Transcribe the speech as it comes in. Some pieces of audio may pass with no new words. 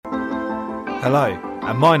Hello,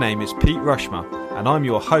 and my name is Pete Rushmer, and I'm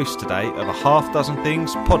your host today of A Half Dozen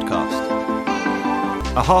Things podcast.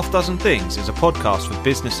 A Half Dozen Things is a podcast for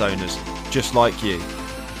business owners just like you.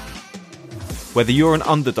 Whether you're an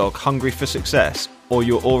underdog hungry for success, or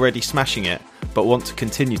you're already smashing it but want to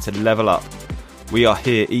continue to level up, we are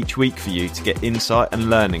here each week for you to get insight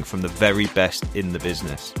and learning from the very best in the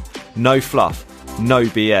business. No fluff, no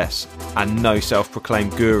BS, and no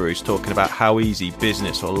self-proclaimed gurus talking about how easy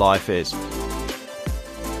business or life is.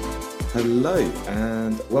 Hello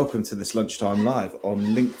and welcome to this Lunchtime Live on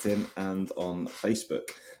LinkedIn and on Facebook.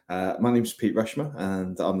 My name is Pete Rushmer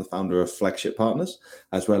and I'm the founder of Flagship Partners,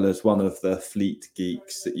 as well as one of the Fleet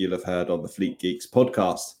Geeks that you'll have heard on the Fleet Geeks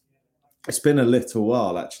podcast. It's been a little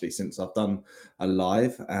while actually since I've done a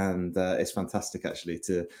live, and it's fantastic actually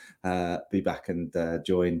to be back and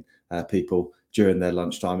join people during their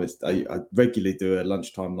lunchtime. I regularly do a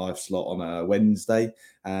lunchtime live slot on a Wednesday,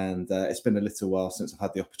 and it's been a little while since I've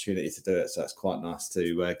had the opportunity to do it, so it's quite nice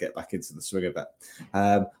to get back into the swing of it.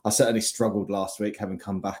 I certainly struggled last week, having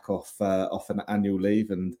come back off an annual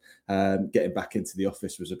leave, and getting back into the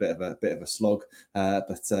office was a bit of a slog.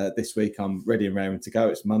 But this week I'm ready and raring to go.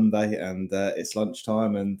 It's Monday and it's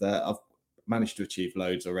lunchtime, and I've managed to achieve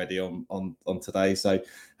loads already on today. So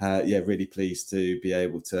really pleased to be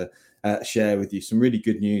able to share with you some really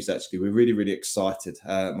good news. Actually, we're really excited.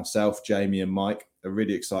 Myself, Jamie and Mike are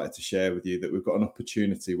really excited to share with you that we've got an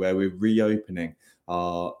opportunity where we're reopening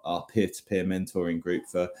our peer-to-peer mentoring group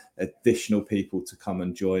for additional people to come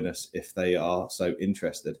and join us if they are so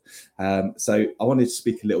interested. So I wanted to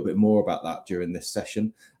speak a little bit more about that during this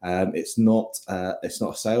session. It's not a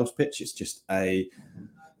sales pitch, it's just a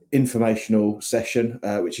informational session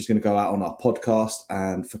which is going to go out on our podcast,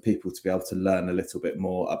 and for people to be able to learn a little bit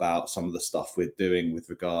more about some of the stuff we're doing with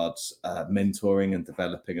regards mentoring and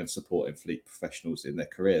developing and supporting fleet professionals in their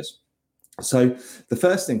careers. So the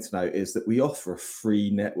first thing to note is that we offer a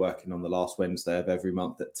free networking on the last Wednesday of every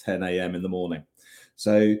month at 10 a.m. in the morning.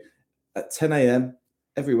 So at 10 a.m.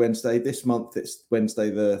 every Wednesday, this month it's Wednesday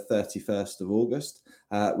the 31st of August.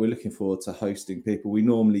 We're looking forward to hosting people. We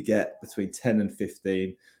normally get between 10 and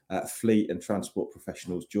 15 fleet and transport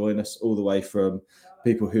professionals join us, all the way from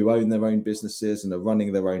people who own their own businesses and are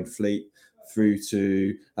running their own fleet, through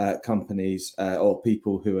to companies or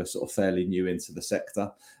people who are sort of fairly new into the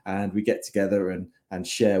sector. And we get together and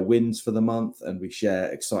share wins for the month, and we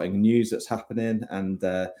share exciting news that's happening, and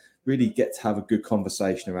really get to have a good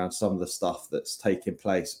conversation around some of the stuff that's taking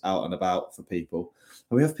place out and about for people.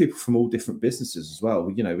 And we have people from all different businesses as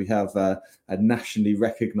well. You know, we have a nationally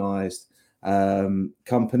recognized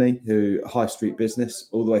company who high street business,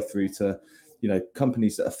 all the way through to, you know,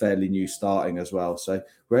 companies that are fairly new starting as well. So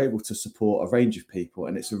we're able to support a range of people,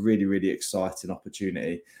 and it's a really exciting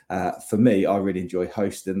opportunity. For me, I really enjoy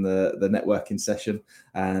hosting the networking session,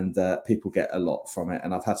 and people get a lot from it,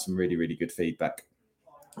 and I've had some really good feedback.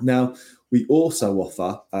 Now, we also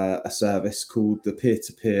offer a service called the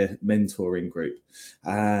Peer-to-Peer Mentoring Group,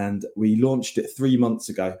 and we launched it 3 months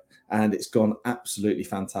ago, and it's gone absolutely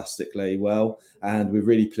fantastically well. And we're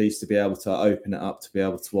really pleased to be able to open it up, to be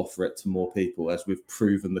able to offer it to more people, as we've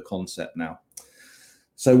proven the concept now.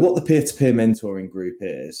 So what the Peer-to-Peer Mentoring Group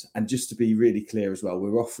is, and just to be really clear as well,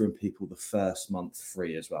 we're offering people the first month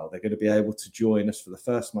free as well. They're going to be able to join us for the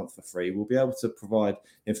first month for free. We'll be able to provide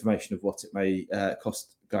information of what it may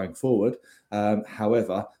cost going forward.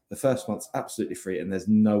 However, the first month's absolutely free, and there's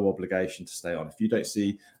no obligation to stay on. If you don't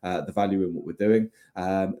see the value in what we're doing,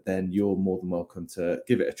 then you're more than welcome to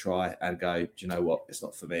give it a try and go, do you know what, it's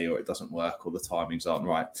not for me, or it doesn't work, or the timings aren't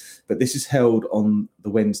right. But this is held on the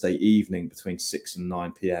Wednesday evening between 6 and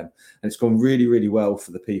 9 p.m. And it's gone really well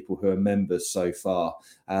for the people who are members so far.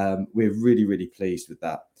 We're really pleased with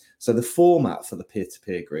that. So the format for the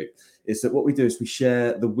peer-to-peer group is that what we do is we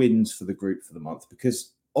share the wins for the group for the month,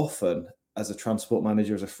 because often, as a transport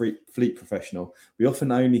manager, as a fleet professional, we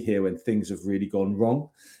often only hear when things have really gone wrong.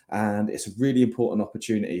 And it's a really important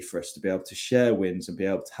opportunity for us to be able to share wins and be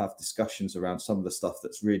able to have discussions around some of the stuff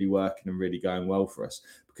that's really working and really going well for us,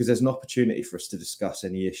 because there's an opportunity for us to discuss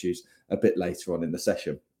any issues a bit later on in the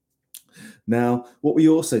session. Now, what we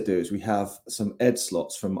also do is we have some ed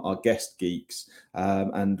slots from our guest geeks,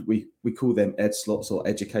 and we call them ed slots or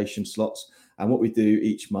education slots. And what we do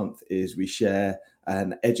each month is we share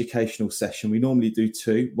an educational session. We normally do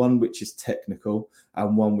two, one which is technical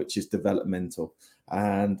and one which is developmental.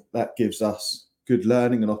 And that gives us good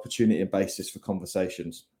learning and opportunity and basis for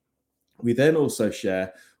conversations. We then also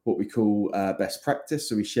share what we call best practice.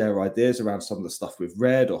 So we share ideas around some of the stuff we've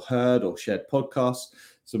read or heard or shared podcasts,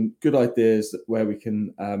 some good ideas where we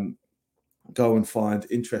can go and find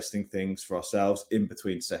interesting things for ourselves in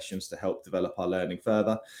between sessions to help develop our learning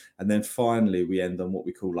further. And then finally, we end on what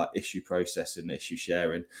we call like issue processing, issue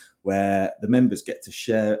sharing, where the members get to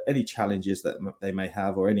share any challenges that they may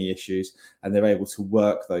have or any issues, and they're able to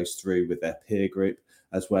work those through with their peer group,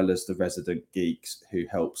 as well as the resident geeks who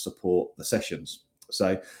help support the sessions.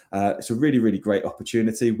 So it's a really, really great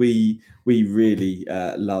opportunity. We really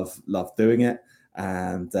love doing it.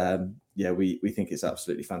 And we think it's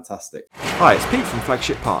absolutely fantastic. Hi, it's Pete from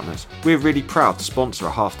Flagship Partners. We're really proud to sponsor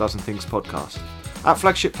a Half Dozen Things podcast. At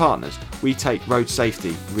Flagship Partners, we take road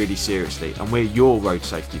safety really seriously, and we're your road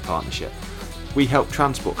safety partnership. We help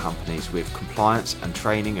transport companies with compliance and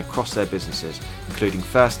training across their businesses, including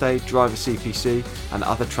first aid, driver CPC, and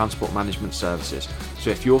other transport management services.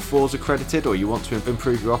 So if you're FORS accredited or you want to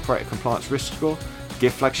improve your operator compliance risk score,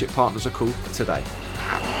 give Flagship Partners a call today.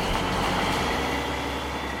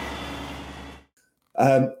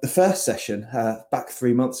 The first session back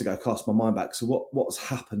 3 months ago cast my mind back. So what's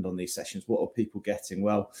happened on these sessions? What are people getting?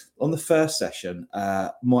 Well, on the first session,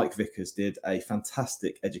 Mike Vickers did a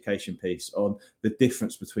fantastic education piece on the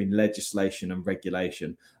difference between legislation and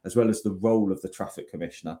regulation, as well as the role of the traffic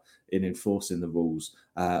commissioner in enforcing the rules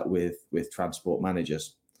with transport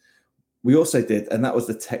managers. We also did, and that was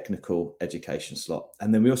the technical education slot.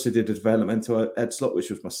 And then we also did a developmental ed slot,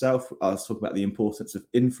 which was myself. I was talking about the importance of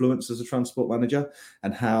influence as a transport manager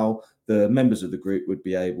and how the members of the group would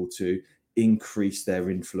be able to increase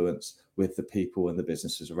their influence with the people and the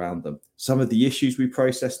businesses around them. Some of the issues we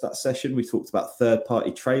processed that session, we talked about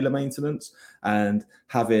third-party trailer maintenance and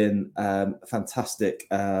having some fantastic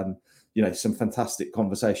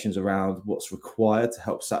conversations around what's required to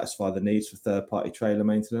help satisfy the needs for third-party trailer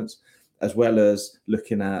maintenance, as well as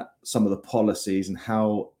looking at some of the policies and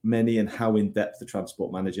how many and how in-depth the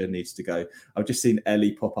transport manager needs to go. I've just seen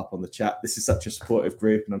Ellie pop up on the chat. This is such a supportive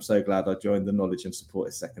group, and I'm so glad I joined. The knowledge and support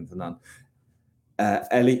is second to none.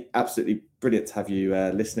 Ellie, absolutely brilliant to have you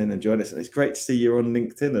listening and join us. And it's great to see you on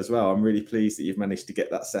LinkedIn as well. I'm really pleased that you've managed to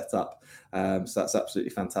get that set up. So that's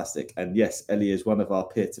absolutely fantastic. And yes, Ellie is one of our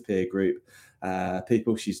peer-to-peer group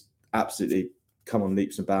people. She's absolutely come on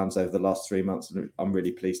leaps and bounds over the last 3 months, and I'm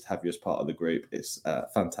really pleased to have you as part of the group. It's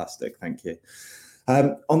fantastic. Thank you.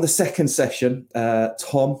 On the second session,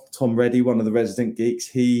 Tom Reddy, one of the resident geeks,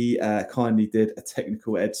 he kindly did a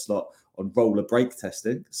technical ed slot on roller brake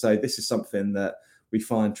testing. So this is something that we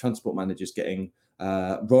find transport managers getting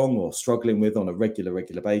wrong or struggling with on a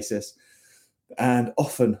regular basis. And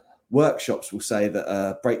often workshops will say that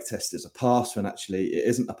a brake test is a pass when actually it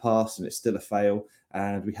isn't a pass and it's still a fail.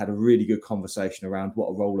 And we had a really good conversation around what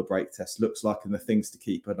a roller brake test looks like and the things to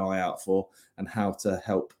keep an eye out for and how to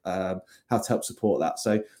help support that.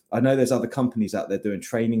 So I know there's other companies out there doing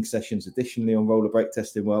training sessions additionally on roller brake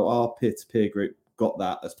testing. Well, our peer-to-peer group got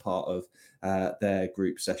that as part of their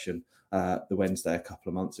group session the Wednesday a couple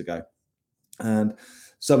of months ago. And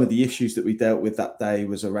some of the issues that we dealt with that day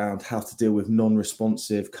was around how to deal with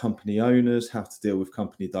non-responsive company owners, how to deal with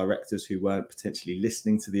company directors who weren't potentially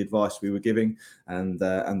listening to the advice we were giving, and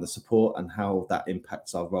the support, and how that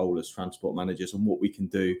impacts our role as transport managers, and what we can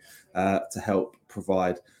do to help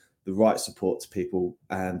provide the right support to people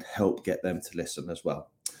and help get them to listen as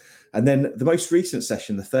well. And then the most recent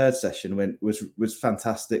session, the third session, was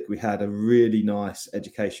fantastic. We had a really nice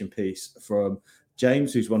education piece from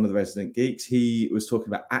James, who's one of the resident geeks. He was talking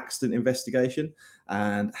about accident investigation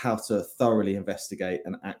and how to thoroughly investigate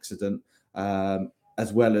an accident,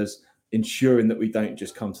 as well as ensuring that we don't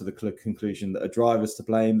just come to the conclusion that a driver's to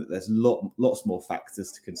blame, that there's lots more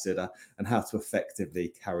factors to consider, and how to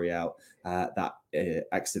effectively carry out that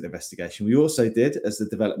accident investigation. We also did, as the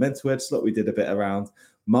developmental ed slot, we did a bit around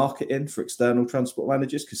marketing for external transport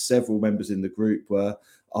managers, because several members in the group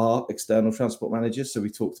are external transport managers. So we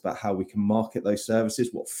talked about how we can market those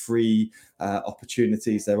services, what free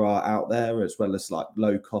opportunities there are out there, as well as like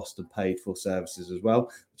low cost and paid for services as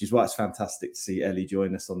well, which is why it's fantastic to see Ellie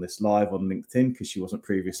join us on this live on LinkedIn, because she wasn't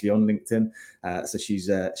previously on LinkedIn. So she's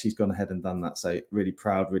gone ahead and done that. So really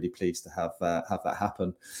proud, really pleased to have that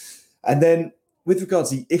happen. And then with regards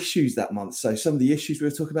to the issues that month, so some of the issues we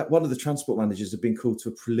were talking about, one of the transport managers had been called to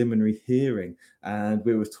a preliminary hearing, and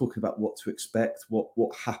we were talking about what to expect,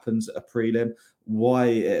 what happens at a prelim, why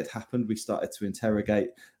it had happened. We started to interrogate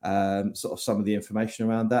sort of some of the information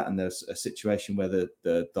around that, and there's a situation where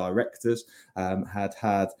the directors had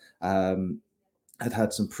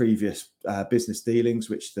some previous business dealings,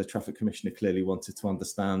 which the traffic commissioner clearly wanted to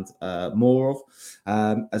understand more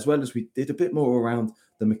of, as well as we did a bit more around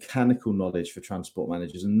the mechanical knowledge for transport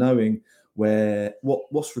managers and knowing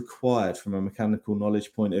what's required from a mechanical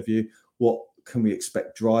knowledge point of view, what can we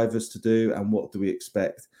expect drivers to do, and what do we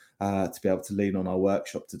expect to be able to lean on our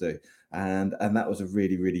workshop to do. And that was a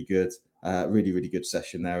really good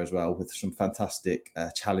session there as well, with some fantastic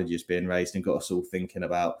challenges being raised, and got us all thinking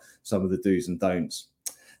about some of the do's and don'ts.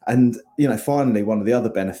 And, finally, one of the other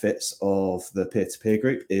benefits of the peer-to-peer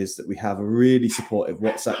group is that we have a really supportive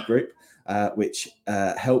WhatsApp group, which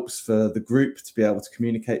helps for the group to be able to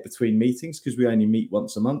communicate between meetings, because we only meet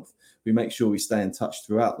once a month. We make sure we stay in touch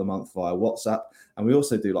throughout the month via WhatsApp. And we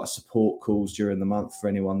also do like support calls during the month for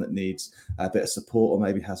anyone that needs a bit of support, or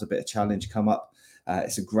maybe has a bit of challenge come up.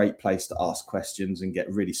 It's a great place to ask questions and get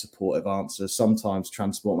really supportive answers. Sometimes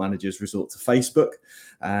transport managers resort to Facebook,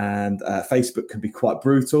 and Facebook can be quite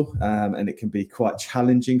brutal, and it can be quite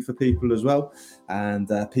challenging for people as well. And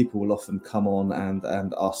people will often come on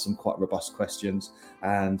and ask some quite robust questions,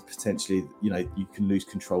 and potentially, you can lose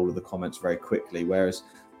control of the comments very quickly. Whereas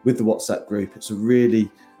with the WhatsApp group, it's a really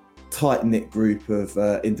tight-knit group of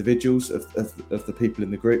individuals, of the people in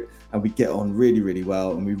the group, and we get on really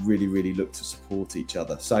well, and we really look to support each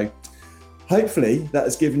other. So hopefully that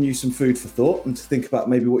has given you some food for thought, and to think about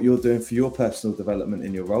maybe what you're doing for your personal development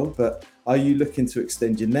in your role. But are you looking to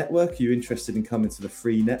extend your network? Are you interested in coming to the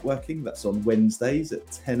free networking? That's on Wednesdays at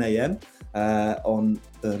 10 a.m. On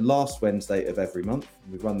the last Wednesday of every month.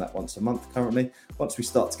 We run that once a month currently. Once we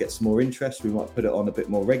start to get some more interest, we might put it on a bit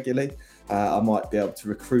more regularly. I might be able to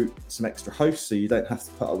recruit some extra hosts, so you don't have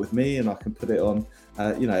to put up with me, and I can put it on.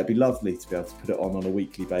 It'd be lovely to be able to put it on a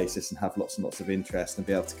weekly basis and have lots and lots of interest, and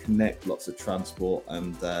be able to connect lots of transport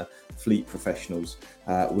and fleet professionals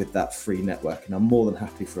with that free network. And I'm more than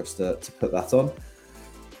happy for us to put that on.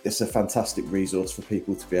 It's a fantastic resource for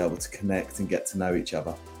people to be able to connect and get to know each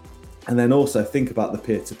other. And then also think about the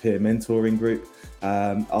peer-to-peer mentoring group.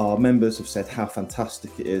 Our members have said how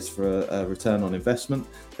fantastic it is for a return on investment.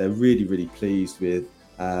 They're really pleased with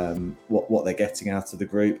what they're getting out of the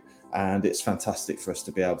group. And it's fantastic for us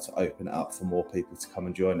to be able to open it up for more people to come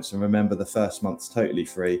and join us. And remember, the first month's totally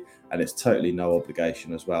free, and it's totally no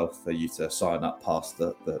obligation as well for you to sign up past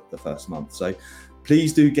the first month. So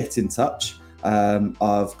please do get in touch.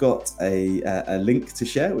 I've got a link to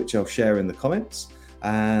share, which I'll share in the comments.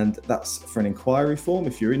 And that's for an inquiry form.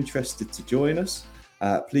 If you're interested to join us,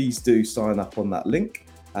 please do sign up on that link.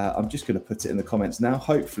 I'm just going to put it in the comments now.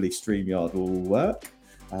 Hopefully StreamYard will work,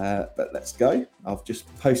 but let's go. I've just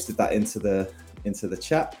posted that into the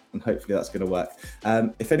chat, and hopefully that's going to work.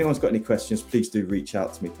 If anyone's got any questions, please do reach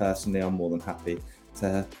out to me personally. I'm more than happy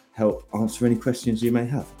to help answer any questions you may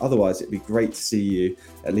have. Otherwise, it'd be great to see you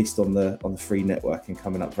at least on the free networking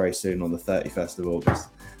coming up very soon on the 31st of August.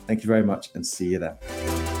 Thank you very much, and see you then.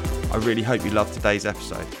 I really hope you loved today's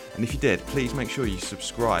episode, and if you did, please make sure you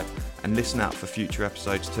subscribe and listen out for future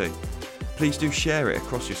episodes too. Please do share it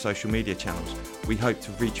across your social media channels. We hope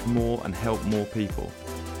to reach more and help more people.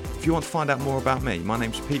 If you want to find out more about me, my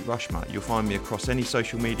name's Pete Rushmer. You'll find me across any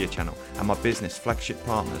social media channel, and my business, Flagship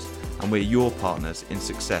Partners, and we're your partners in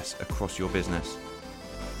success across your business.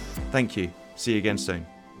 Thank you. See you again soon.